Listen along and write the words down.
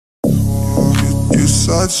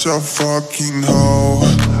such a fucking hoe,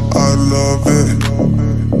 I love it.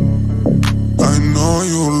 I know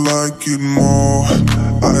you like it more,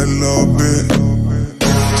 I love it.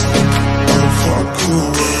 I fuck you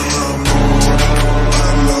when I'm on, I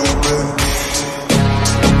love it.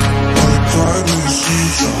 My pride is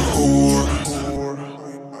she's a whore.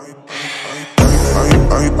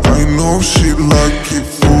 I know she like it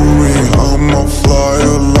for me. I'm a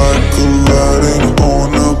flyer like Aladdin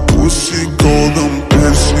on a pussy golden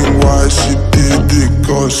blessing. Why she did it?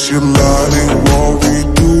 Cause she lying. What we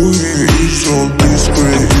do here is so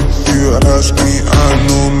discreet. If you ask me, I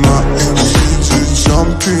know nothing. She just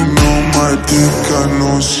jumping on my dick. I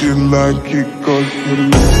know she like it cause she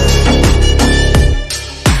like it.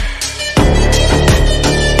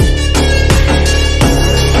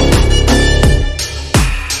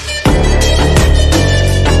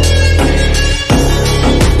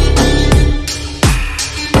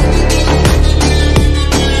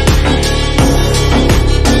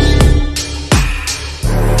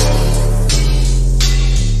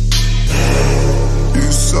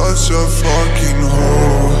 Such a fucking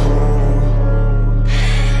hoe.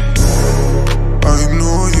 I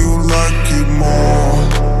know you like it more.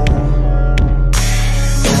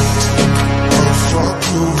 I fuck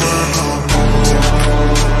you when I'm on.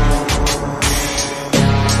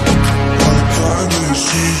 My pride is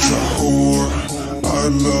she's a whore, I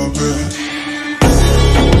love it.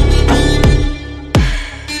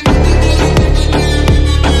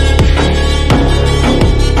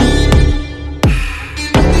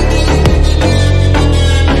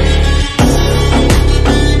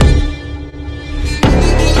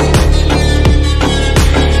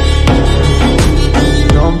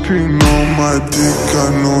 On my dick, I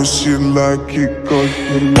know she like it cause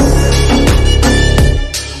she like it.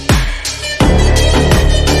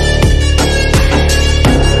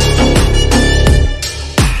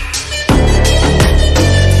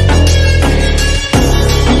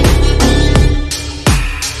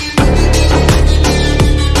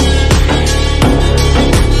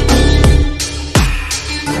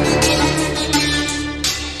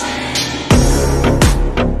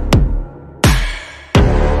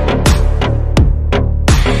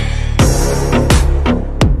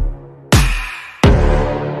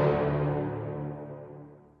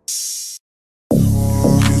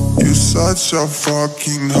 You such a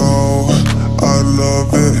fucking hoe, I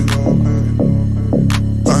love it.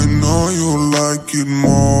 I know you like it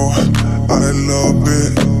more, I love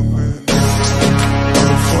it. I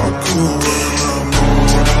fuck you when I'm on,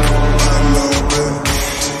 I love it.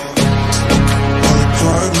 My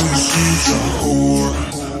pride is she's a whore.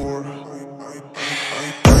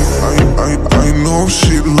 I know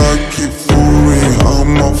she like it for me.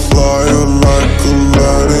 I'm a flyer like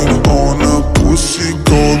Aladdin on a pussy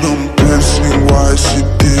golden blessing. Why she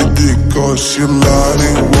did it? Cause she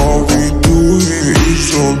lying. What we do here is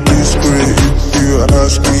so discreet. If you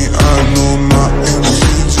ask me, I know nothing.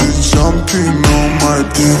 She just jumping on my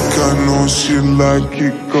dick. I know she like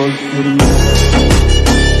it cause she like it.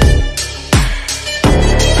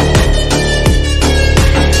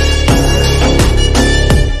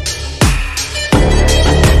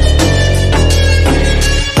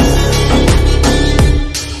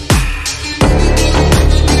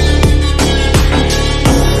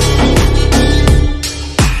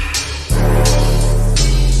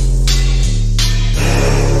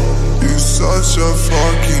 Such a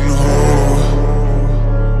fucking hoe.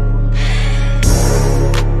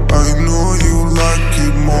 I know you like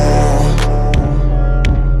it more.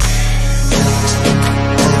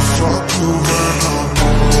 I fuck you when I'm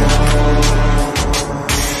on.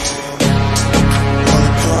 My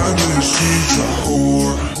pride is she's a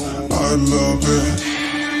whore, I love it.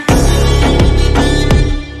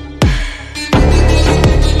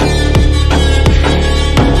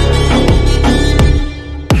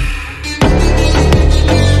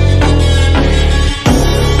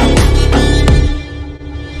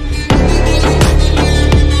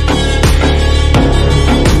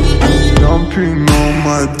 On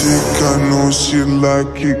my dick, I know she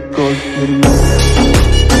like it cause she like it.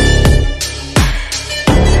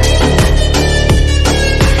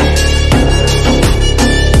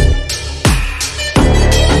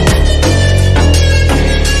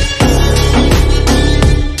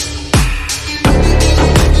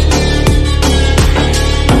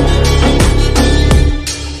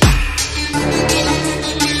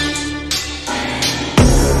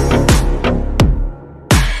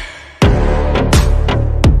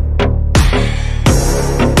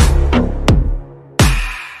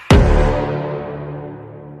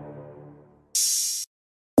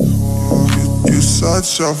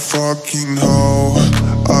 such a fucking hoe,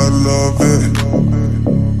 I love it.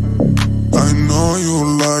 I know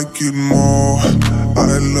you like it more,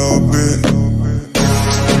 I love it.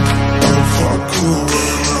 I fuck you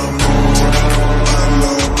when I'm on, I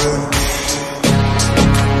love it.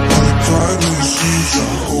 I probably she's a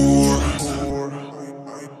whore.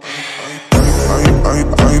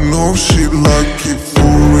 I know she like it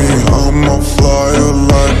for real. I'm a flyer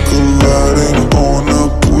like Aladdin on a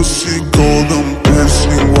pussy golden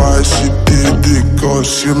blessing. Why she did it? Cause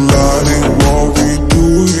she lied. What we do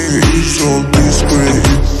here is so discreet.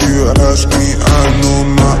 If you ask me, I know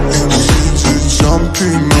nothing. She just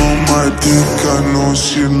jumping on my dick. I know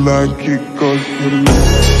she like it cause she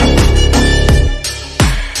lied.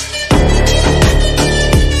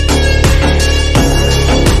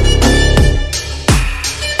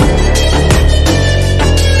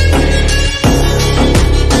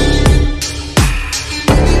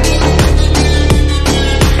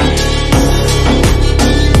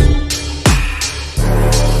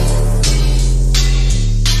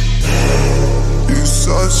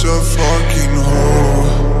 Such a fucking hoe.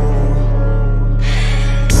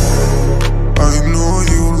 I know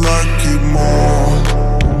you like it more.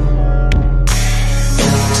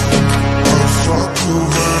 I fuck you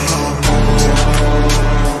when I'm on.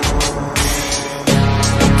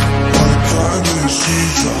 I kinda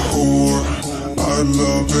she's a whore, I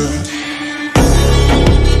love it.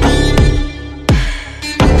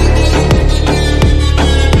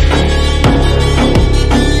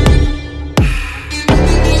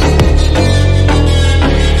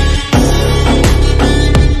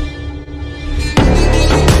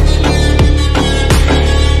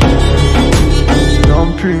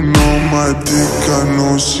 On my dick, I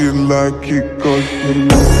know she like it cause she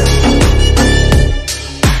like it.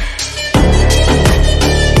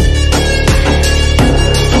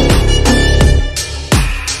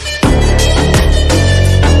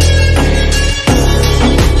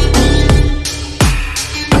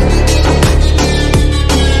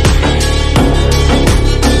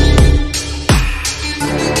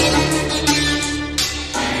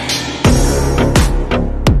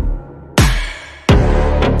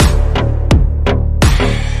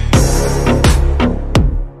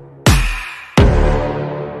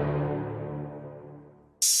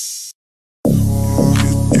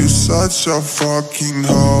 You such a fucking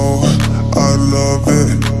hoe, I love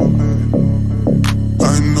it. I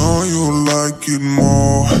know you like it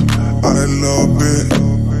more, I love it.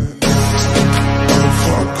 I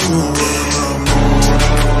fuck you when I'm on,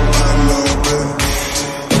 I love it.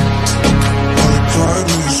 I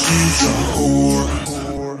probably she's a whore.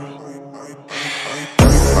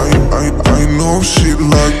 I know she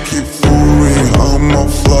like it for real. I'm a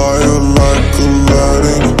flyer like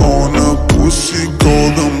Aladdin on a pussy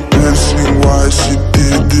golden blessing. Why she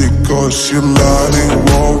did it? Cause she lied.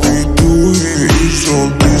 What we do here is so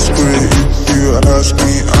discreet. If you ask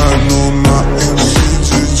me, I know nothing. She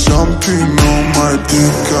just jumping on my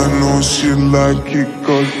dick. I know she like it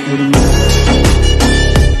cause she like it.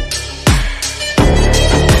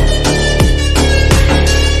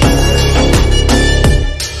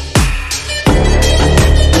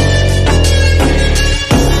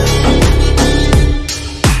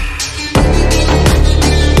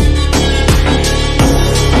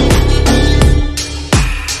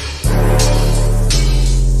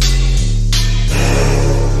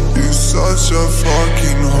 Such a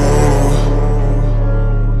fucking hoe.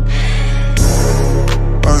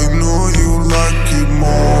 I know you like it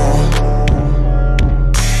more.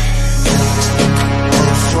 I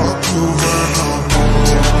fuck you when I'm on.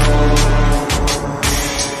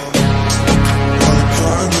 I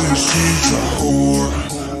kinda she's a whore,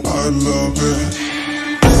 I love it.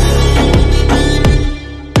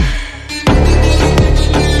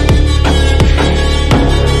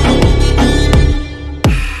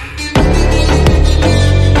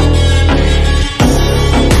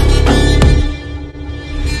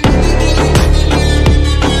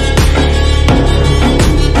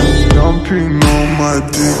 On my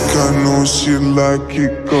dick, I know she like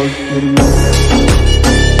it cause she like it.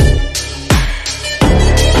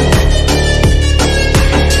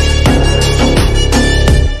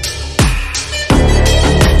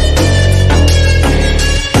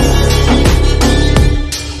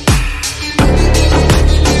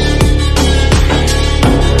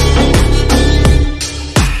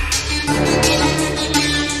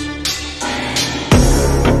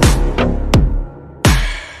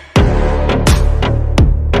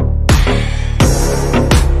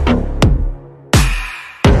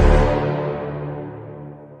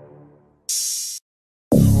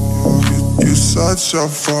 You such a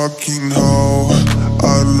fucking hoe,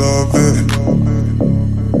 I love it.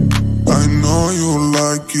 I know you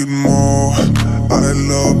like it more, I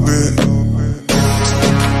love it.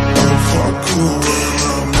 I fuck you when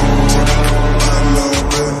I'm over, I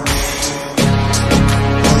love it.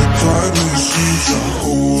 I cry when she's a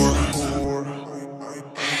whore.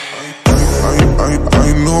 I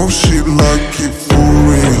know she like it for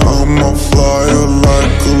real. I'm a flyer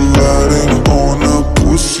like Aladdin on a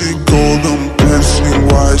pussy golden blessing.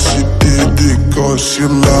 Why she did it? Cause she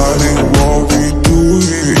lying. What we do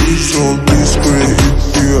here is so discreet.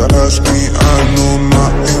 If you ask me, I know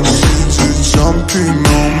nothing. She's just jumping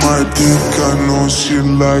on my dick. I know she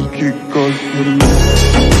like it cause she like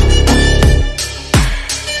it.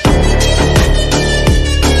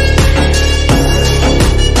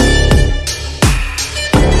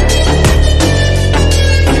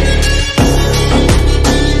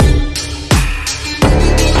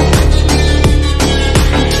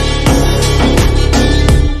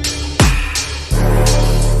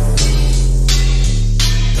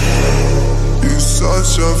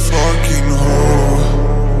 Such a fucking hoe.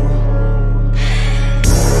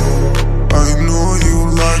 I know you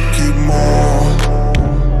like it more.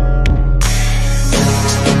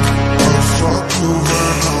 I fuck you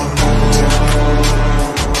when I'm over.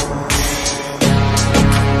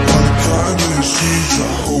 I cry when she's a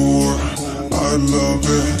whore. I love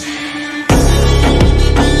it.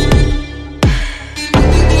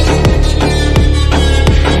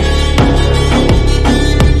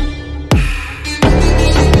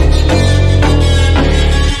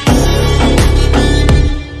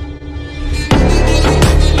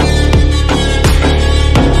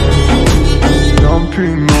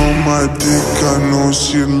 On my dick, I know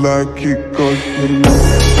she like it cause she like it.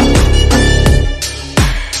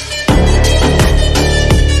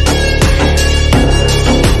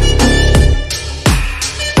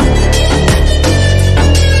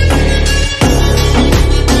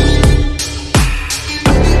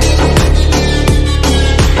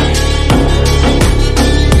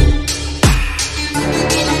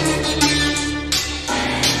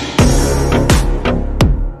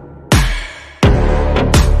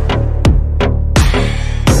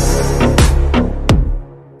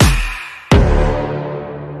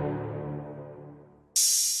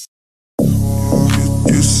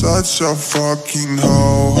 You're such a fucking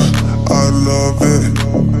hoe, I love it.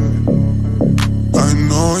 I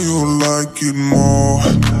know you like it more,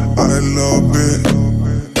 I love it.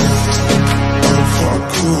 I fuck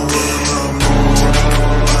you when I'm over,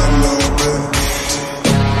 I love it.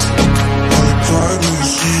 I cry when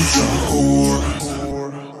she's a whore.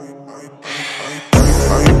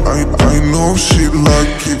 I know she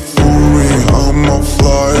like it for real. I'm a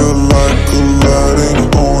flyer like Aladdin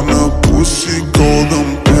on a pussy golden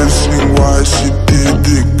blessing. Why she did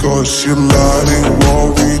it? Cause she lying. What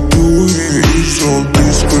we do here is so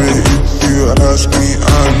discreet. If you ask me,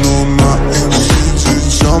 I know nothing. She's just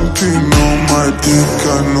jumping on my dick.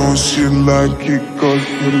 I know she like it cause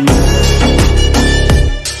she like it.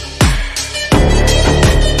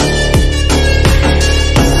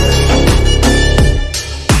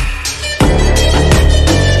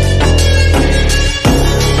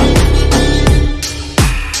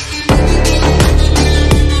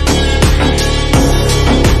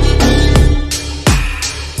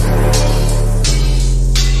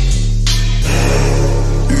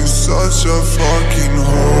 Such a fucking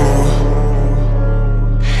hoe.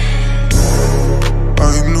 I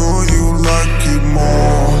know you like it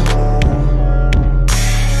more.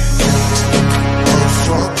 I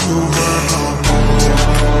fuck you when I'm over.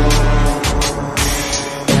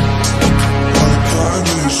 I cry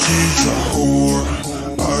when she's a whore.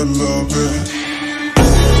 I love it.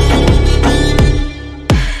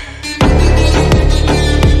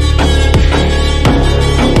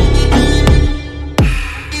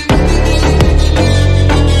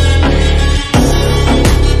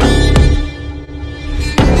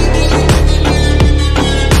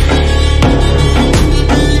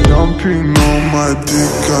 On my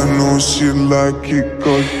dick, I know she like it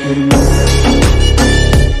cause she like it.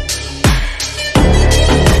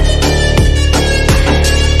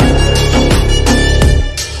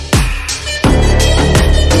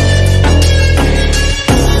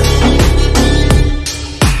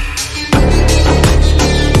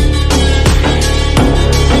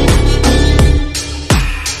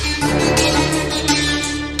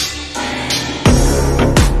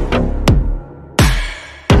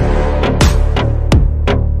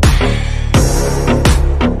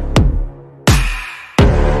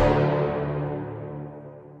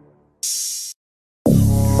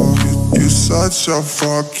 You're such a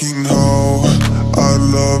fucking hoe, I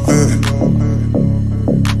love it.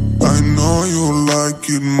 know you like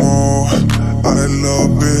it more, I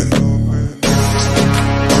love it.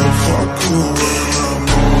 I fuck you when I'm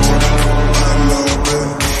on, I love it.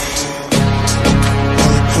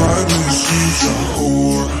 My private she's a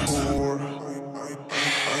whore.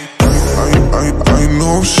 I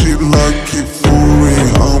know she like it for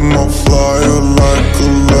real. I'm a flyer like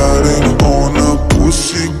Aladdin on a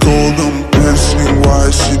pussy golden blessing. Why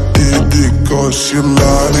she did it? Cause she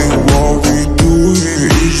lied. What we do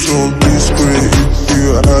here is all discreet. If you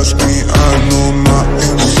ask me, I know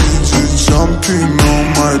nothing. She's just jumping on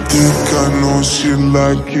my dick. I know she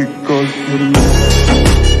like it cause she like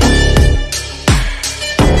it.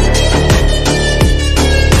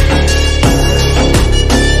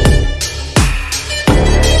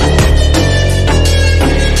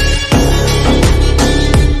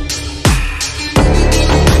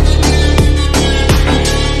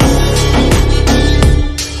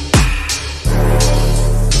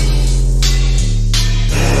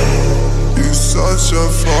 Such a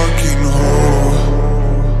fucking hoe.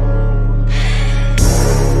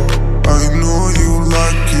 I know you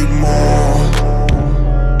like it more.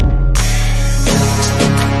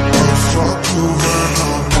 I fuck you when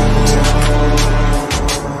I'm on.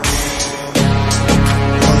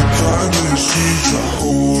 My private she's a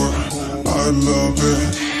whore. I love it.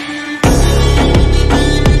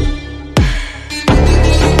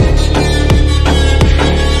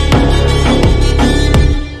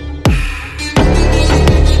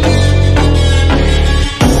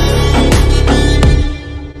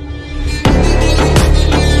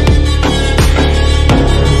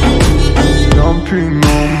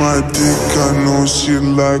 On my dick, I know she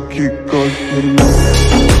like it cause she like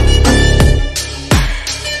it.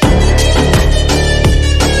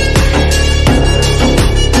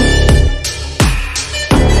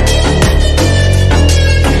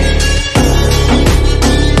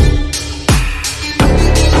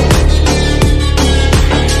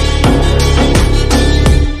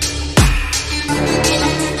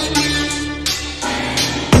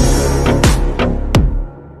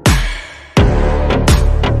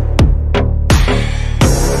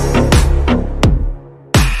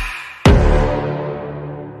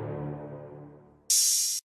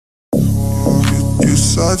 You're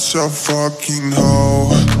such a fucking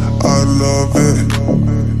hoe, I love it.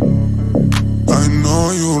 I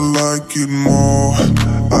know you like it more,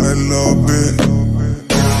 I love it.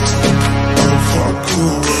 I fuck you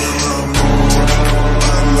when I'm on,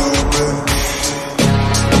 I love it.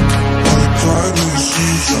 My private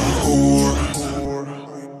she's a whore.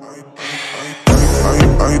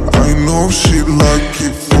 I know she like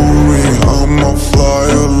it for real. I'm a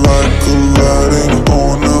flyer like Aladdin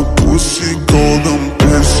on a pussy golden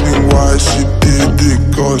blessing. Why she did it?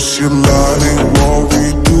 Cause she lied. What we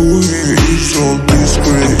do here is all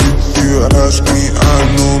discreet. If you ask me, I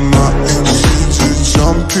know nothing. She's just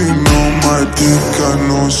jumping on my dick. I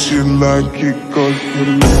know she like it cause she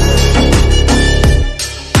like it.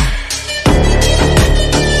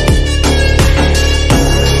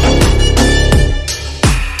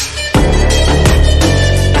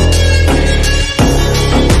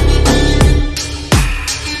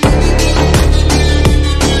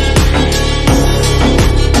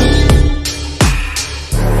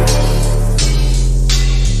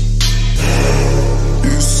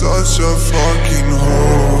 Such a fucking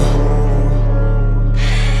hoe.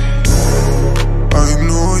 I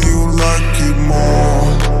know you like it more.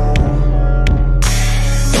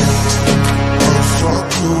 I fuck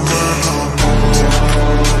you when I'm on.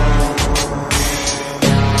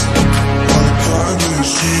 My private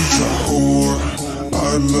she's a whore. I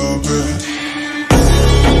love it.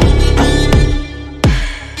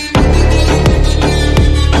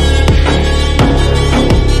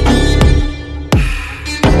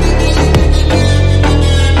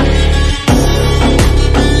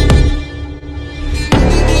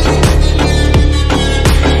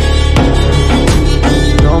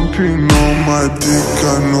 On my dick, I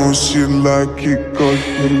know she like it cause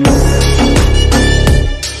she like it.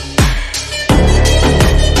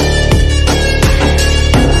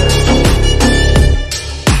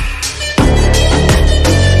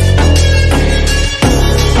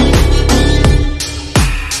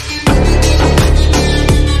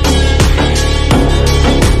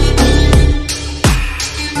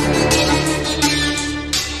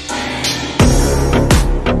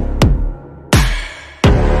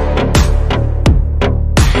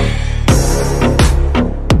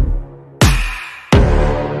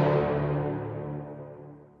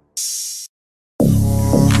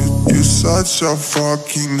 You're such a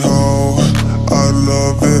fucking hoe, I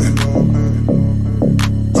love it.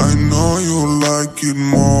 I know know you like it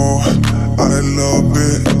more. I love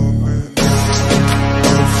it.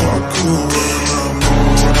 I fuck you when I'm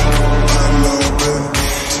on. I love it.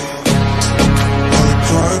 My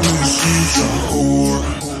private, she's a whore.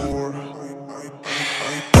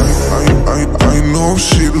 I know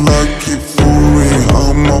she like it for real.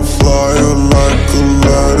 I'm a flyer like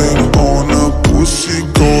Aladdin on a pussy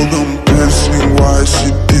golden blessing. Why she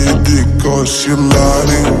did it? Cause she lied.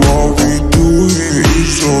 What we do here is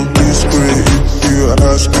so discreet. If you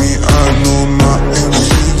ask me, I know nothing.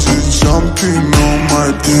 She just jumping on my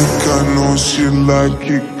dick. I know she like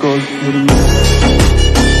it cause she like it.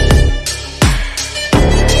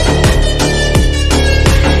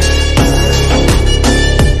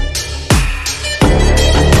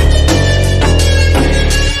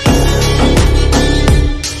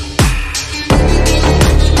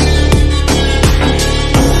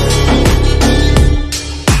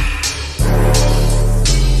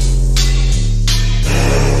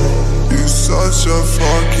 Such a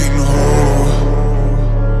fucking hoe.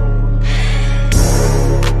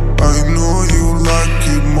 I know you like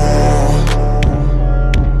it more.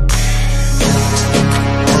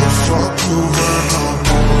 I fuck you when I'm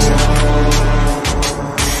on.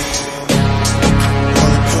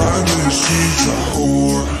 My private, she's a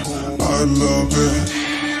whore. I love it.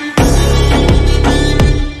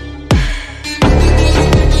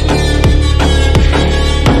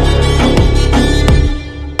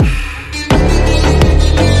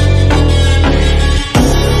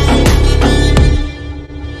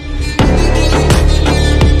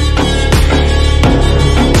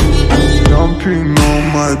 On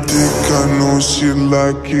my dick, I know she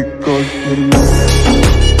like it cause she like it.